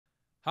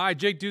Hi,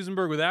 Jake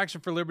Duesenberg with Action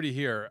for Liberty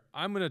here.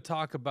 I'm going to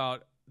talk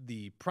about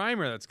the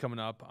primary that's coming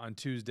up on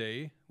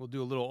Tuesday. We'll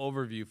do a little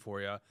overview for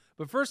you.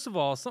 But first of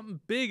all, something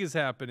big is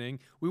happening.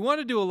 We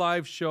want to do a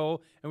live show,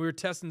 and we were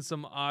testing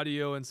some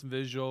audio and some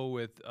visual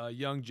with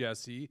young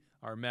Jesse,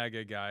 our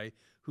MAGA guy,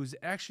 who's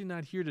actually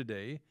not here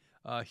today.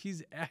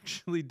 He's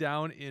actually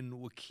down in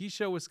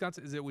Waukesha,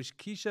 Wisconsin. Is it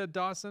Waukesha,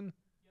 Dawson?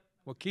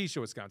 Yep. Waukesha,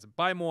 Wisconsin,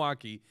 by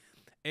Milwaukee.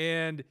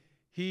 And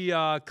he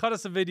cut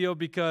us a video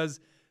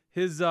because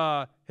his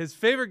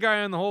favorite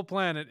guy on the whole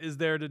planet is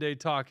there today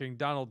talking,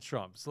 Donald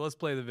Trump. So let's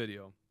play the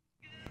video.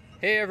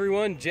 Hey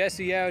everyone,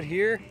 Jesse out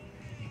here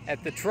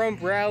at the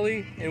Trump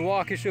rally in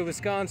Waukesha,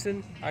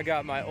 Wisconsin. I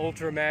got my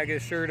Ultra MAGA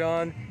shirt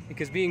on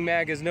because being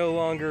MAGA is no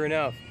longer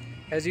enough.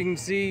 As you can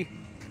see,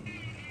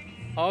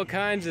 all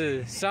kinds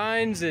of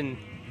signs and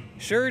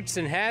shirts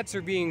and hats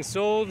are being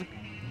sold.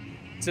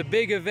 It's a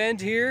big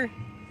event here.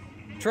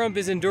 Trump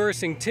is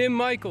endorsing Tim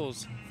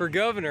Michels for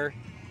governor,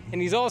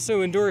 and he's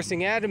also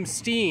endorsing Adam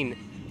Steen,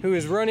 who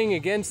is running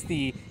against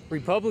the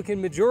Republican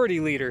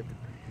majority leader.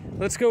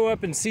 Let's go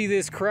up and see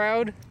this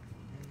crowd,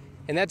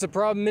 and that's a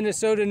problem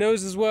Minnesota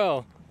knows as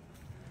well.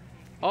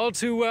 All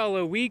too well,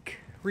 a weak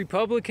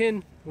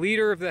Republican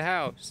leader of the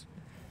House.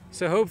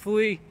 So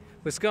hopefully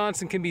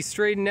Wisconsin can be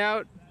straightened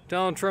out.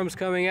 Donald Trump's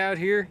coming out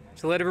here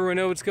to let everyone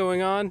know what's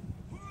going on.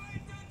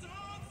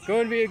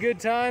 Going to be a good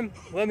time.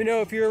 Let me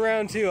know if you're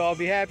around too. I'll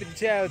be happy to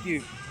chat with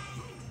you.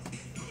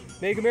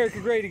 Make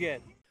America great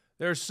again.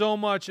 There's so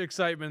much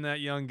excitement in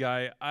that young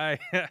guy. I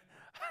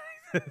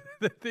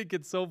think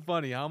it's so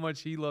funny how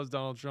much he loves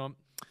Donald Trump.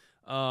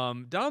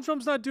 Donald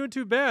Trump's not doing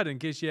too bad, in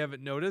case you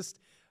haven't noticed.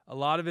 A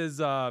lot of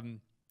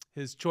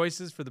his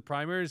choices for the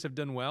primaries have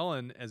done well,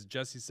 and as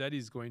Jesse said,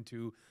 he's going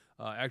to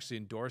actually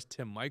endorse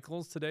Tim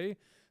Michels today.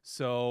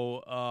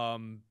 So,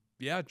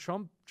 yeah,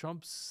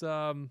 Trump's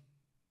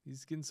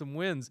he's getting some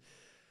wins.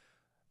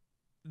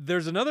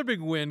 There's another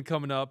big win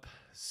coming up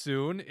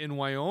soon in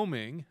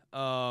Wyoming.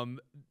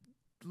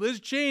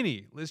 Liz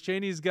Cheney. Liz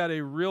Cheney's got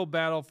a real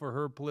battle for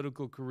her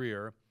political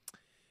career,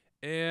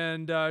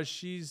 and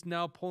she's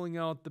now pulling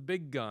out the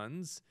big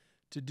guns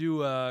to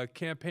do a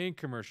campaign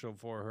commercial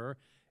for her.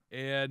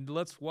 And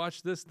let's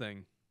watch this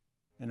thing.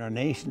 In our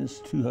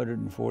nation's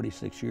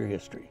 246-year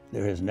history,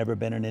 there has never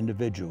been an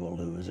individual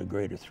who is a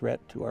greater threat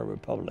to our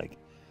republic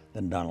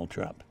than Donald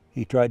Trump.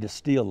 He tried to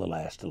steal the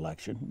last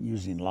election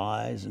using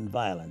lies and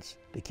violence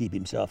to keep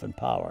himself in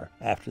power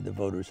after the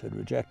voters had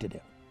rejected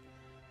him.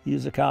 He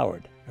is a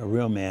coward. A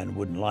real man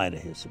wouldn't lie to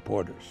his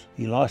supporters.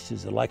 He lost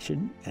his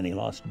election, and he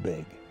lost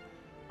big.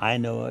 I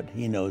know it,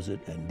 he knows it,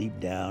 and deep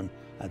down,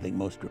 I think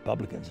most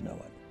Republicans know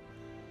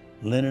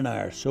it. Lynn and I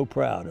are so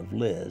proud of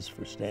Liz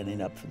for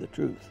standing up for the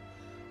truth,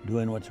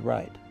 doing what's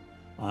right,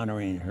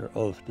 honoring her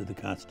oath to the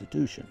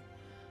Constitution,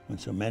 when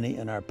so many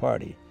in our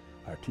party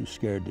are too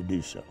scared to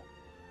do so.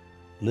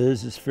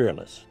 Liz is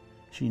fearless.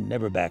 She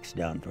never backs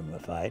down from a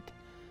fight.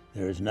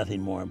 There is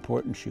nothing more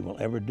important she will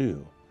ever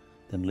do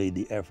than lead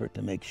the effort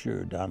to make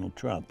sure Donald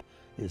Trump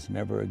is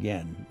never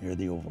again near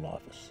the Oval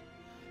Office.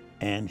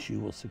 And she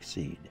will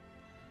succeed.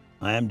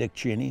 I am Dick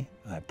Cheney.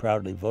 I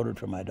proudly voted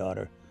for my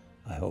daughter.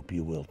 I hope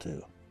you will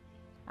too.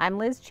 I'm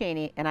Liz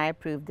Cheney, and I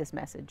approve this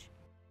message.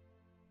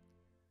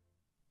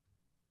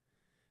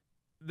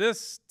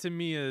 This, to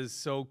me, is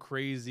so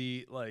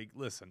crazy. Like,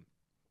 listen.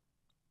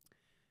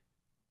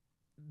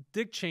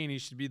 Dick Cheney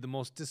should be the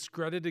most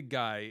discredited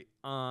guy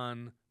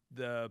on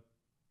the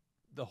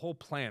whole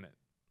planet.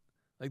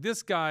 Like,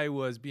 this guy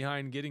was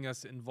behind getting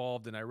us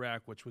involved in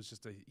Iraq, which was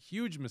just a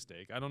huge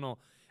mistake. I don't know.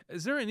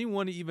 Is there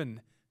anyone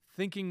even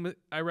thinking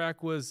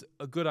Iraq was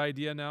a good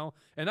idea now?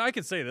 And I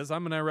can say this.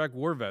 I'm an Iraq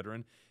war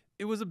veteran.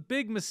 It was a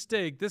big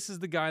mistake. This is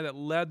the guy that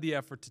led the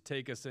effort to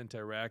take us into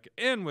Iraq,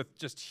 and with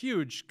just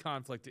huge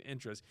conflict of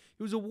interest.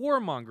 He was a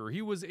warmonger.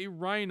 He was a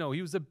rhino.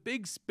 He was a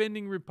big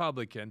spending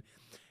Republican.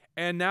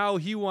 And now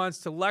he wants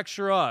to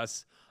lecture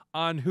us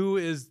on who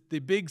is the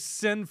big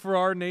sin for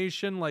our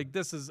nation. Like,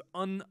 this is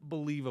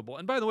unbelievable.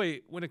 And by the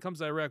way, when it comes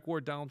to Iraq war,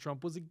 Donald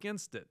Trump was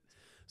against it.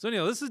 So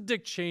anyhow, this is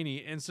Dick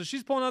Cheney, and so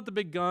she's pulling out the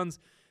big guns.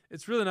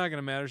 It's really not going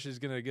to matter. She's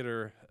going to get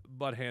her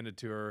butt handed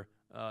to her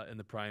in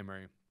the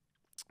primary.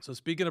 So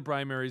speaking of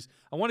primaries,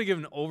 I want to give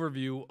an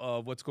overview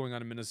of what's going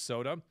on in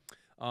Minnesota.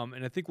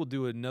 And I think we'll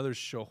do another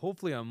show,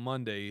 hopefully on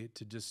Monday,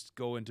 to just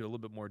go into a little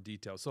bit more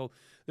detail. So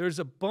there's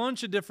a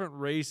bunch of different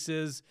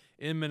races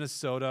in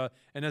Minnesota.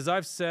 And as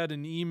I've said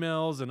in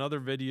emails and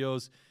other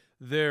videos,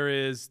 there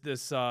is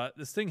this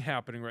thing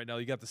happening right now.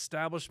 You got the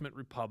establishment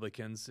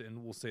Republicans,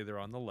 and we'll say they're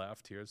on the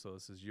left here. So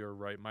this is your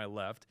right, my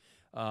left.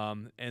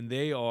 And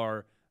they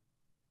are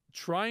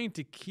trying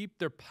to keep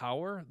their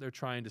power. They're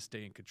trying to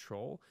stay in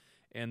control.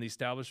 And the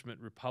establishment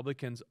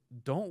Republicans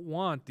don't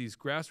want these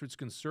grassroots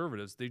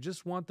conservatives. They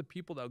just want the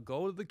people that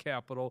go to the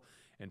Capitol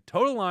and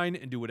toe the line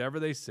and do whatever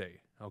they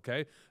say,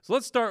 okay? So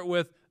let's start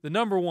with the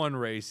number one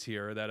race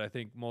here that I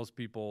think most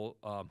people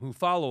who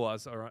follow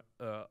us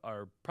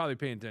are probably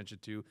paying attention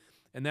to,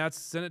 and that's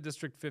Senate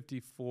District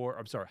 54,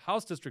 I'm sorry,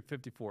 House District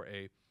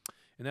 54A,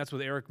 and that's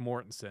with Eric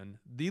Mortensen,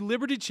 the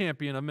Liberty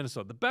champion of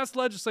Minnesota, the best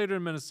legislator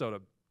in Minnesota.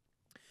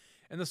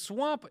 And the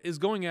swamp is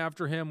going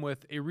after him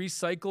with a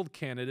recycled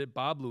candidate,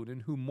 Bob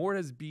Luden, who Mort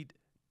has beat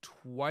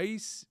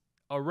twice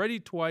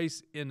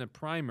in a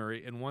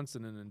primary and once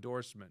in an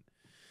endorsement.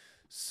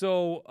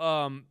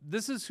 So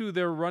this is who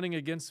they're running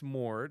against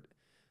Mort.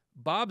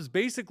 Bob's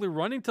basically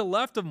running to the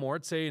left of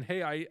Mort saying,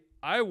 hey,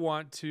 I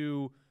want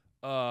to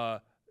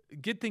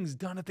get things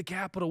done at the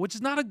Capitol, which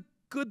is not a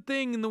good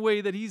thing in the way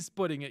that he's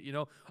putting it.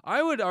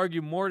 I would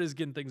argue Mort is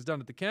getting things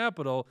done at the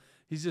Capitol.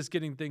 He's just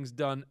getting things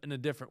done in a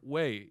different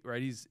way,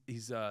 right? He's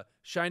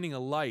shining a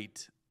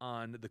light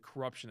on the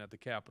corruption at the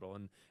Capitol,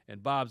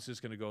 and Bob's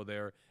just going to go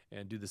there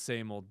and do the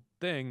same old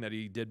thing that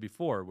he did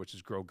before, which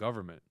is grow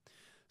government.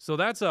 So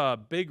that's a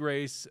big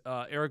race,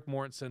 Eric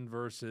Mortensen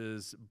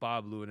versus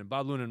Bob Luden. And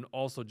Bob Luden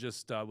also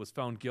just was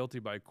found guilty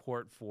by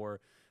court for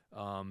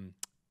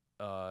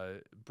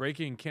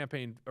breaking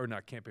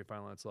not campaign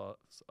finance laws,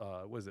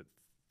 was it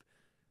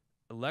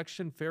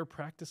election fair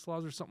practice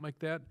laws or something like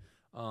that?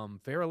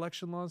 Fair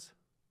election laws?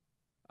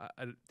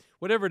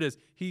 Whatever it is,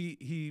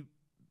 he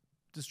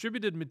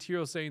distributed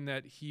material saying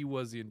that he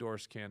was the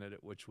endorsed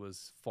candidate, which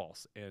was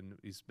false, and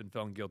he's been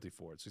found guilty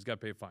for it, so he's got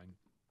to pay a fine.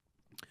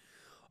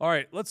 All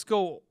right, let's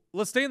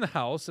stay in the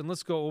House, and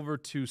let's go over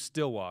to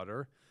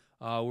Stillwater,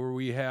 where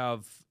we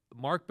have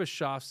Mark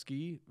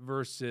Bashofsky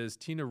versus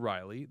Tina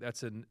Riley.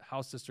 That's in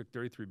House District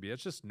 33B.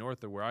 That's just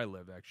north of where I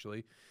live,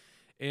 actually.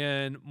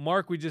 And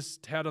Mark, we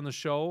just had on the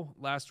show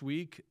last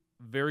week.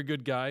 Very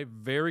good guy,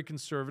 very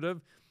conservative.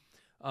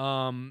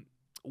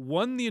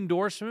 Won the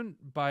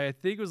endorsement by, I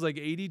think it was like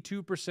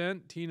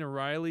 82%. Tina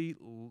Riley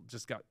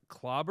just got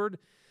clobbered.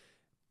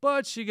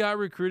 But she got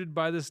recruited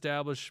by the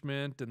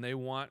establishment, and they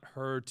want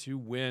her to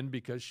win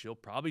because she'll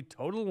probably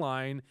toe the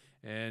line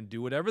and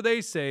do whatever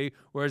they say,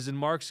 whereas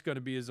Mark's going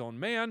to be his own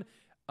man.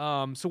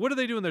 So what are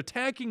they doing? They're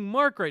attacking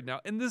Mark right now.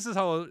 And this is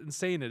how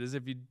insane it is.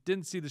 If you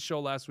didn't see the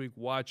show last week,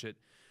 watch it.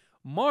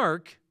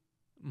 Mark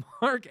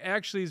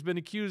actually has been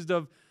accused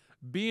of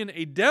being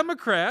a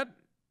Democrat.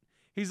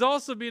 He's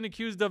also being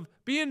accused of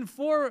being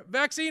for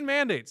vaccine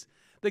mandates.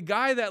 The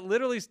guy that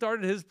literally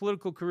started his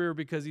political career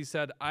because he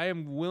said, I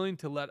am willing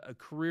to let a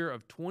career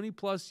of 20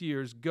 plus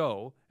years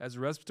go as a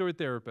respiratory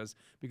therapist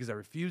because I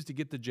refuse to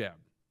get the jab.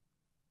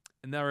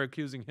 And now we're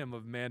accusing him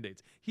of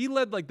mandates. He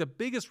led like the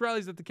biggest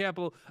rallies at the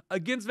Capitol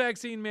against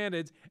vaccine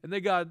mandates, and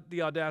they got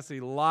the audacity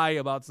to lie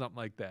about something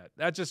like that.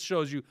 That just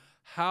shows you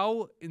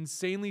how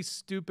insanely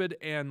stupid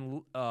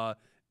and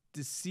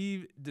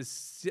deceptive.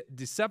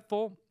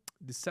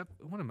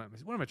 What am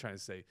I trying to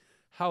say?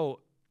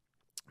 How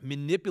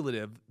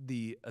manipulative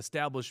the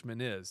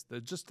establishment is.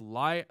 They just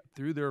lie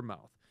through their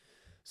mouth.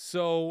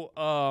 So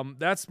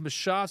that's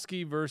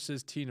Bashofsky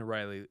versus Tina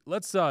Riley.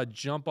 Let's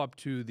jump up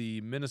to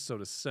the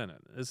Minnesota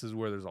Senate. This is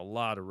where there's a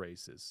lot of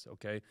races,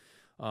 okay?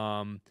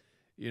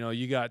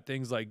 You got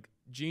things like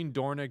Gene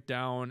Dornick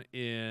down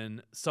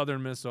in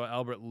southern Minnesota,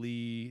 Albert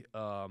Lee,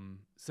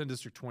 Senate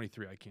District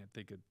 23. I can't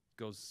think. It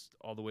goes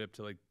all the way up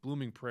to like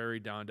Blooming Prairie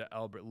down to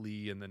Albert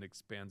Lee and then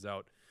expands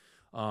out.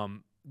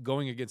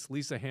 Going against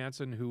Lisa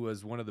Hansen, who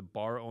was one of the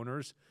bar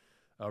owners,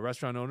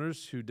 restaurant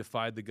owners who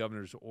defied the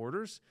governor's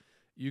orders.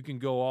 You can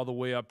go all the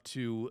way up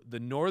to the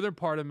northern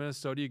part of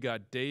Minnesota. You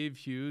got Dave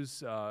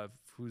Hughes,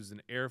 who's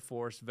an Air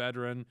Force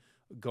veteran,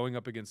 going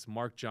up against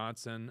Mark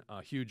Johnson,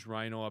 a huge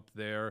rhino up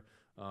there.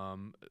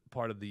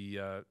 Part of the,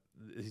 I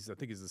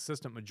think he's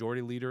assistant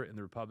majority leader in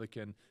the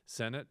Republican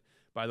Senate.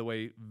 By the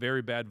way,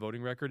 very bad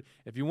voting record.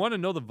 If you want to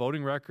know the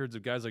voting records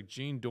of guys like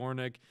Gene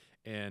Dornick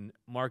and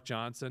Mark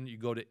Johnson, you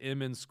go to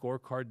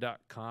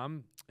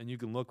mnscorecard.com, and you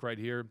can look right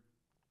here.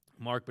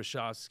 Mark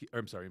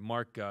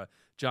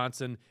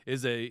Johnson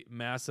is a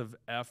massive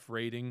F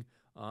rating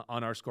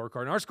on our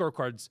scorecard. And our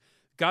scorecard's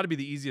got to be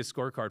the easiest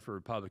scorecard for a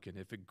Republican.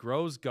 If it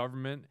grows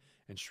government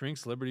and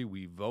shrinks liberty,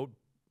 we vote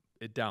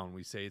it down.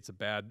 We say it's a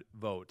bad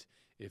vote.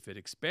 If it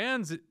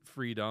expands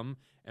freedom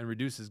and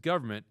reduces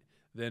government,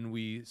 then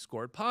we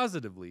score it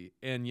positively.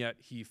 And yet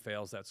he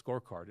fails that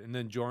scorecard. And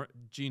then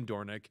Gene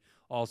Dornick,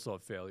 also a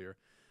failure.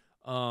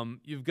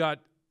 You've got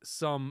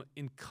some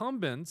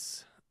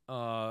incumbents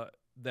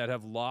that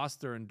have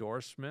lost their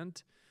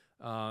endorsement.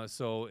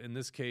 So in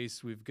this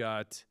case, we've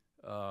got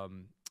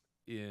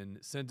in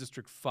Senate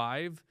District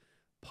 5,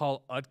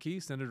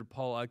 Senator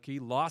Paul Utke,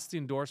 lost the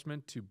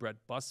endorsement to Brett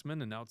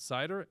Bussman, an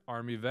outsider,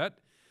 Army vet.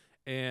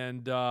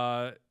 And,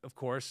 of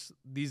course,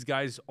 these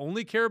guys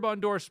only care about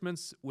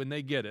endorsements when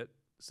they get it.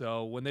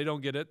 So when they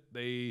don't get it,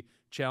 they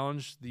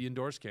challenge the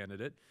endorsed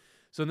candidate.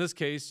 So in this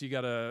case, you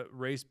got a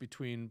race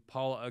between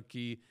Paul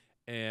Utke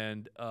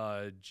and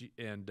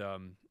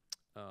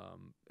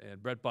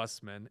Brett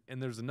Bussman.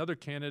 And there's another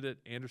candidate,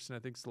 Anderson, I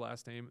think is the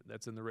last name,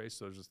 that's in the race.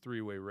 So there's a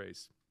three-way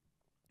race.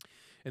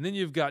 And then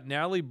you've got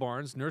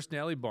Nurse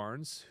Natalie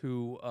Barnes,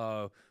 who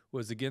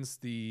was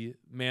against the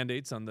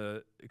mandates on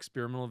the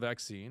experimental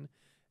vaccine.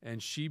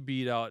 And she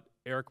beat out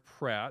Eric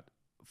Pratt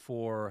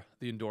for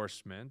the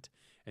endorsement.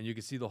 And you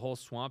can see the whole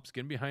swamp's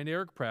getting behind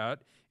Eric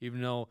Pratt,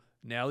 even though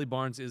Natalie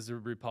Barnes is a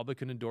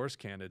Republican-endorsed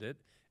candidate.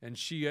 And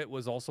she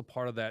was also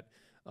part of that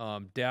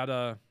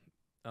data,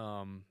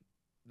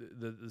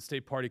 the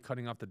state party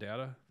cutting off the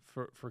data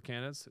for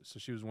candidates. So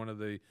she was one of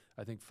the,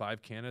 I think,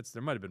 5 candidates.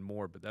 There might have been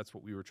more, but that's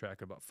what we were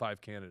tracking, about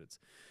 5 candidates.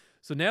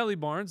 So Natalie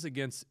Barnes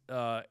against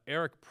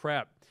Eric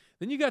Pratt.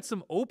 Then you got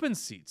some open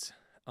seats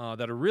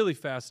that are really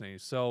fascinating.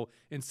 So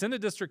in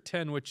Senate District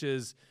 10,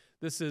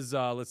 this is,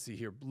 let's see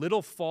here,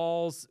 Little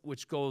Falls,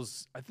 which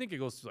goes, I think it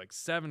goes to like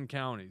 7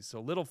 counties.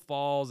 So Little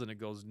Falls, and it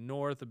goes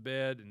north a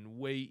bit and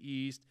way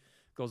east,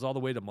 goes all the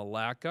way to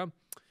Malacca.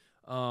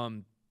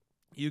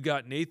 You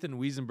got Nathan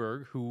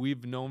Wiesenberg, who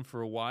we've known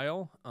for a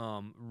while,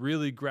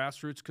 really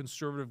grassroots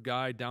conservative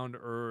guy, down to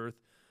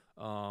earth.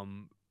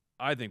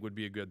 I think would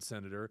be a good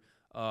senator,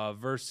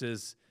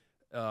 versus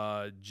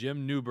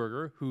Jim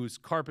Newberger, who's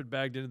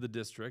carpetbagged into the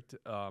district.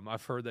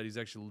 I've heard that he's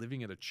actually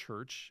living at a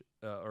church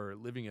or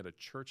living at a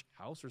church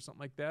house or something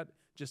like that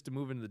just to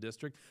move into the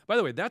district. By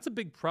the way, that's a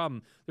big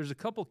problem. There's a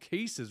couple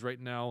cases right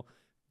now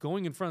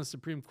going in front of the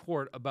Supreme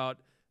Court about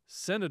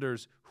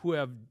senators who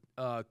have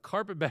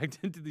carpetbagged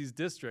into these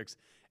districts,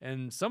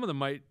 and some of them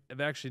might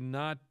have actually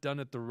not done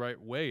it the right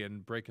way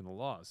and breaking the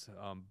laws.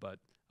 But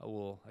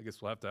I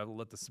guess we'll have to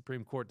let the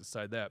Supreme Court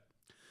decide that.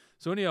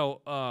 So anyhow,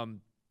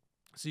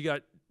 so you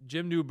got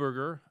Jim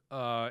Newberger,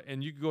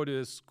 and you could go to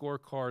his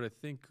scorecard. I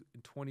think in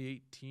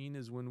 2018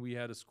 is when we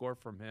had a score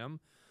from him.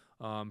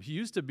 He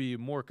used to be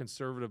more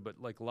conservative,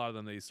 but like a lot of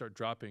them, they start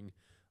dropping.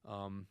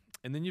 And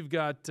then you've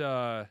got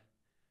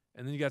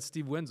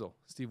Steve Wenzel.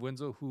 Steve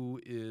Wenzel,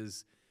 who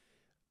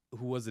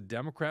was a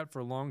Democrat for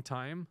a long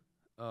time.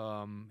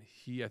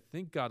 He, I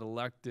think, got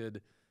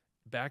elected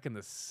back in the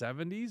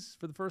 70s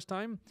for the first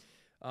time.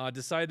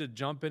 Decided to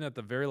jump in at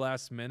the very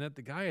last minute.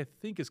 The guy, I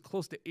think, is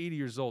close to 80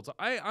 years old. So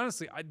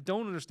I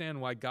don't understand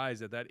why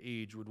guys at that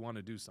age would want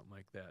to do something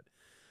like that.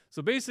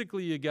 So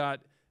basically, you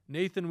got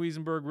Nathan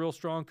Wiesenberg, real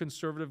strong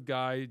conservative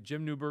guy.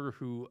 Jim Newberger,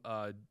 who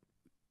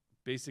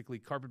basically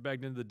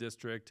carpetbagged into the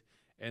district.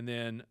 And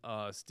then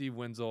Steve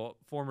Wenzel,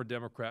 former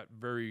Democrat,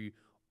 very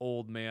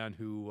old man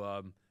who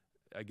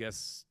I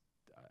guess,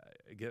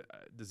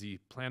 does he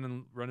plan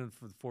on running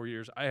for 4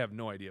 years? I have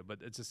no idea,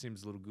 but it just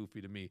seems a little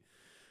goofy to me.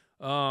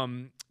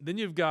 Then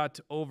you've got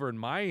over in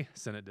my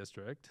Senate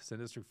District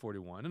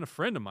 41, and a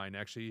friend of mine,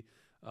 actually,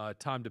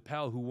 Tom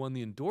DePaul, who won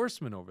the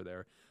endorsement over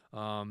there.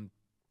 And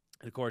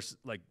of course,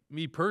 like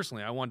me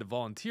personally, I wanted to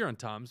volunteer on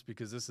Tom's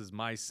because this is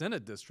my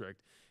Senate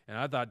district, and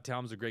I thought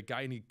Tom's a great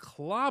guy, and he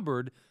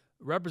clobbered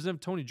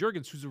Representative Tony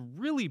Jurgens, who's a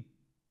really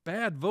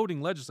bad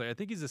voting legislator. I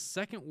think he's the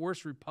second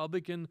worst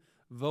Republican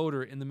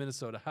voter in the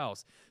Minnesota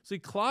House. So he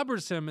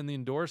clobbers him in the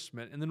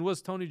endorsement. And then what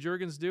does Tony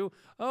Jurgens do?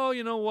 Oh,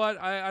 you know what?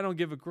 I don't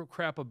give a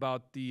crap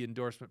about the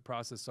endorsement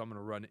process, so I'm going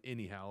to run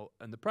anyhow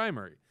in the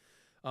primary.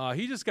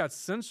 He just got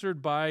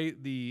censored by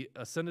the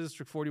Senate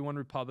District 41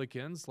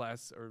 Republicans it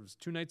was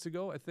 2 nights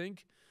ago, I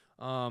think.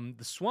 The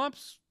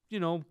Swamps,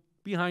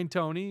 behind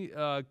Tony,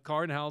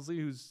 Karin Housley,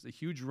 who's a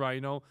huge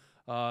rhino,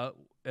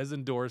 has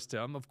endorsed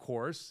him, of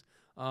course.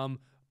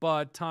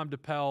 But Tom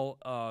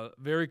DePaul,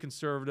 very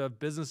conservative,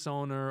 business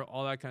owner,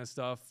 all that kind of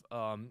stuff.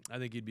 I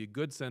think he'd be a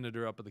good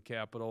senator up at the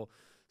Capitol.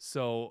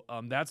 So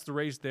that's the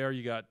race there.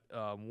 You got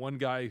one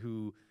guy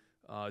who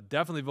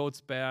definitely votes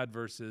bad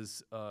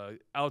versus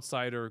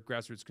outsider,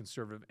 grassroots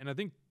conservative. And I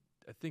think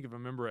if I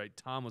remember right,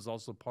 Tom was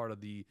also part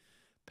of the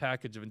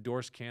package of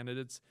endorsed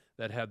candidates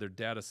that had their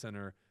data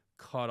center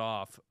cut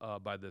off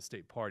by the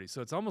state party.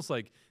 So it's almost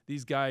like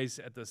these guys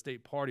at the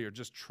state party are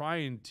just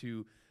trying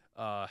to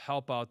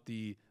help out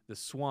the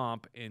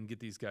swamp and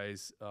get these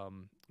guys,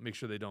 make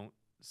sure they don't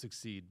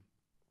succeed.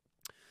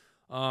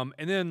 And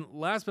then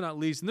last but not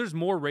least, and there's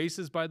more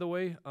races, by the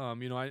way. I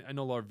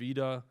know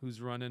Larvita,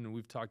 who's running, and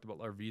we've talked about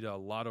Larvita a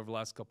lot over the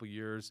last couple of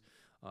years.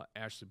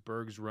 Ashley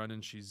Berg's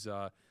running. She's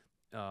a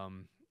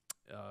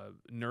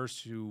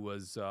nurse who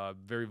was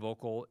very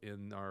vocal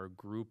in our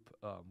group.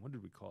 What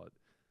did we call it?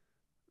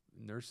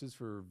 Nurses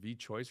for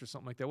V-Choice or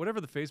something like that. Whatever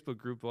the Facebook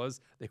group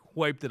was, they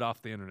wiped it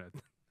off the internet,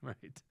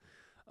 right?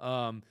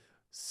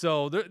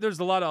 So there's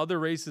a lot of other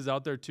races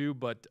out there too,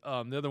 but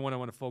the other one I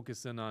want to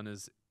focus in on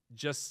is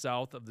just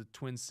south of the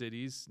Twin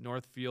Cities,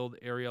 Northfield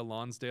area,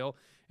 Lonsdale,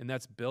 and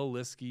that's Bill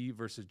Liskey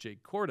versus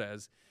Jake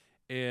Cortez.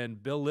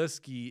 And Bill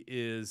Liskey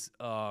is,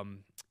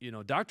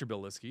 Dr.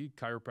 Bill Liskey,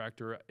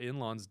 chiropractor in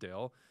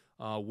Lonsdale,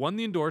 won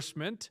the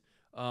endorsement.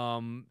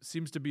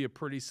 Seems to be a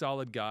pretty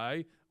solid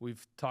guy.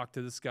 We've talked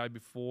to this guy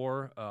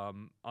before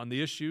on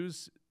the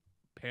issues,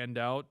 panned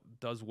out,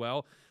 does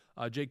well.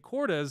 Jake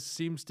Cortez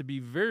seems to be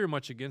very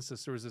much against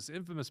this. There was this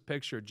infamous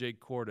picture of Jake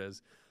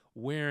Cortez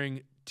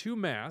wearing 2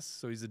 masks,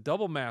 so he's a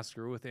double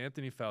masker with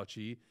Anthony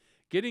Fauci,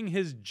 getting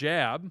his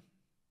jab,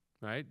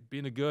 right?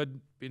 Being a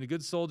good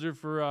soldier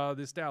for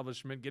the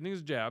establishment, getting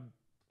his jab.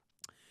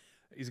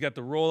 He's got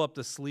the roll up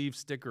the sleeve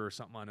sticker or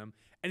something on him,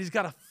 and he's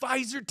got a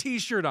Pfizer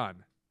T-shirt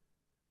on.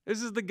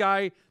 This is the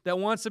guy that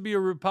wants to be a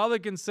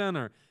Republican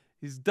senator.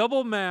 He's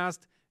double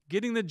masked,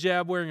 getting the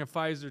jab, wearing a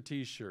Pfizer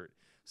T-shirt.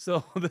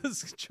 So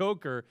this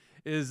joker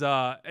is,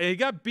 he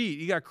got beat.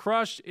 He got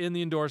crushed in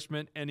the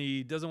endorsement, and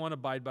he doesn't want to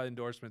abide by the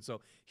endorsement.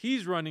 So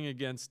he's running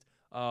against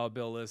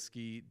Bill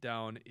Liskey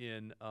down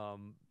in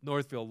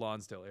Northfield,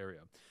 Lonsdale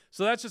area.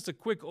 So that's just a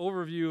quick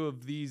overview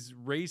of these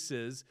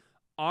races.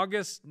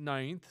 August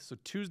 9th, so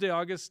Tuesday,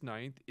 August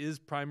 9th, is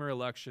primary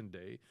election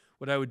day.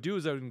 What I would do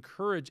is I would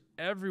encourage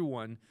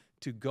everyone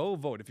to go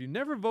vote. If you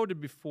never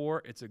voted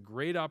before, it's a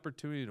great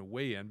opportunity to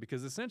weigh in,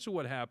 because essentially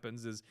what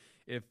happens is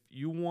if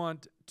you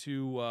want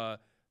to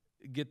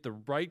get the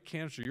right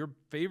candidate, or your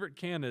favorite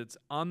candidates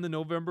on the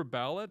November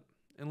ballot,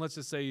 and let's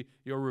just say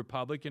you're a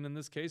Republican in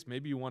this case,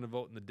 maybe you want to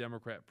vote in the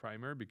Democrat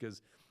primary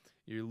because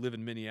you live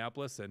in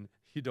Minneapolis and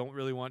you don't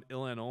really want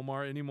Ilhan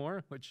Omar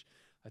anymore, which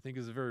I think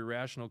is a very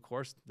rational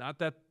course. Not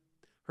that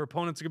her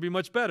opponents are going to be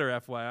much better,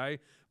 FYI,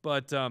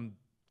 but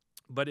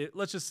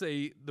let's just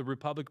say the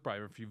Republican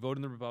primary, if you vote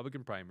in the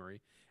Republican primary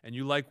and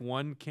you like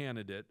one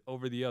candidate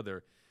over the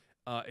other,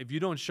 if you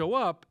don't show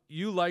up,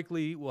 you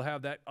likely will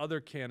have that other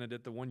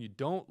candidate, the one you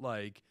don't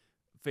like,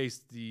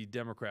 face the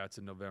Democrats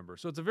in November.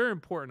 So it's a very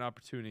important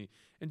opportunity.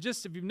 And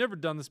just if you've never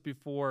done this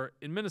before,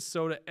 in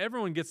Minnesota,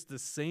 everyone gets the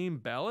same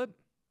ballot.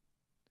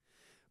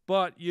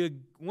 But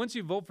once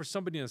you vote for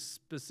somebody in a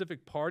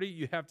specific party,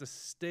 you have to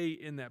stay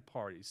in that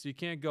party. So you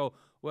can't go,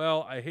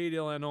 well, I hate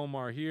Ilhan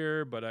Omar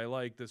here, but I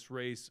like this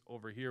race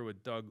over here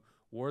with Doug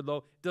Wardlow.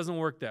 It doesn't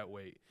work that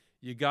way.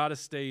 You got to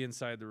stay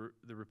inside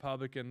the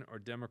Republican or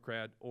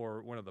Democrat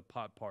or one of the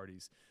pot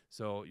parties.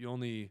 So you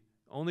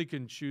only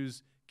can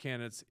choose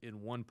candidates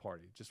in one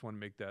party. Just want to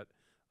make that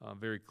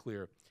very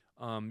clear.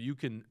 You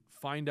can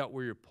find out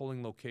where your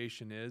polling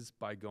location is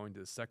by going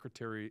to the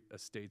Secretary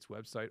of State's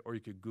website, or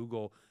you could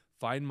Google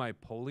Find My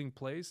Polling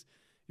Place.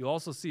 You'll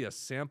also see a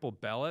sample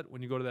ballot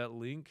when you go to that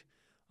link,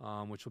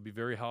 which will be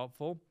very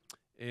helpful.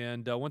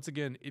 And once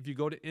again, if you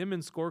go to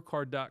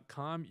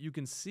mnscorecard.com, you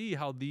can see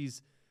how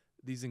these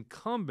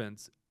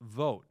incumbents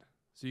vote.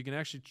 So you can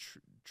actually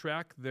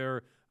track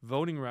their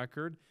voting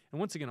record. And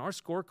once again, our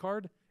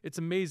scorecard, it's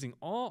amazing.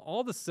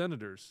 All the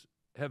senators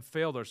have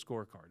failed our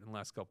scorecard in the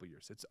last couple of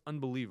years. It's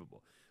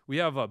unbelievable. We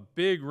have a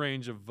big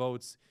range of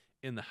votes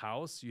in the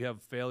House. You have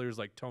failures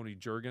like Tony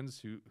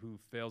Jurgens, who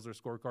fails their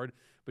scorecard,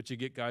 but you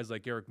get guys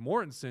like Eric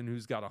Mortensen,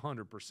 who's got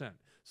 100%.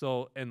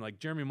 So, and like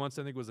Jeremy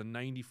Munson, I think was a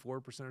 94%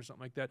 or something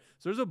like that.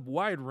 So there's a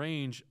wide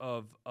range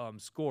of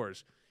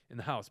scores in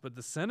the House. But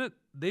the Senate,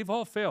 they've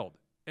all failed.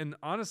 And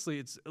honestly,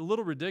 it's a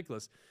little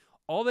ridiculous.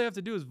 All they have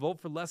to do is vote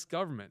for less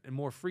government and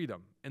more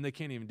freedom, and they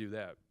can't even do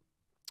that.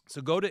 So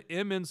go to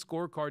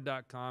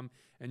mnscorecard.com,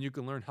 and you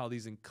can learn how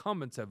these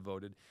incumbents have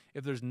voted.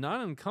 If there's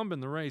not an incumbent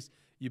in the race,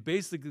 you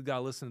basically got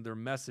to listen to their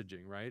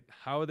messaging, right?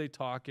 How are they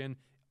talking?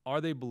 Are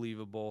they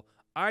believable?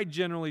 I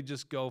generally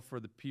just go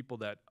for the people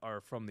that are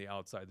from the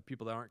outside, the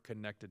people that aren't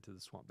connected to the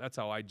swamp. That's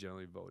how I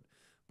generally vote.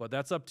 But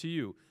that's up to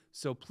you.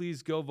 So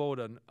please go vote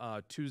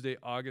on Tuesday,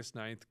 August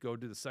 9th. Go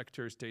to the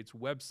Secretary of State's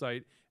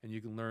website, and you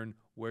can learn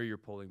where your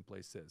polling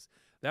place is.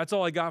 That's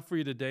all I got for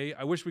you today.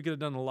 I wish we could have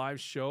done a live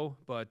show,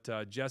 but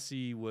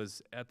Jesse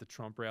was at the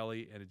Trump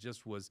rally, and it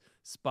just was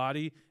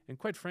spotty. And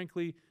quite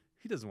frankly,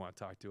 he doesn't want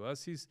to talk to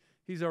us.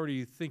 He's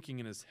already thinking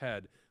in his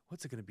head,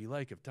 what's it going to be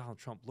like if Donald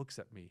Trump looks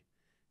at me?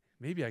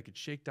 Maybe I could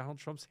shake Donald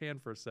Trump's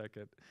hand for a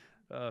second.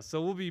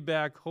 So we'll be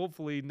back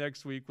hopefully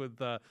next week with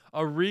a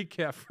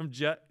recap from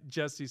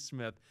Jesse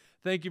Smith.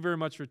 Thank you very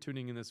much for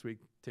tuning in this week.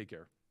 Take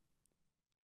care.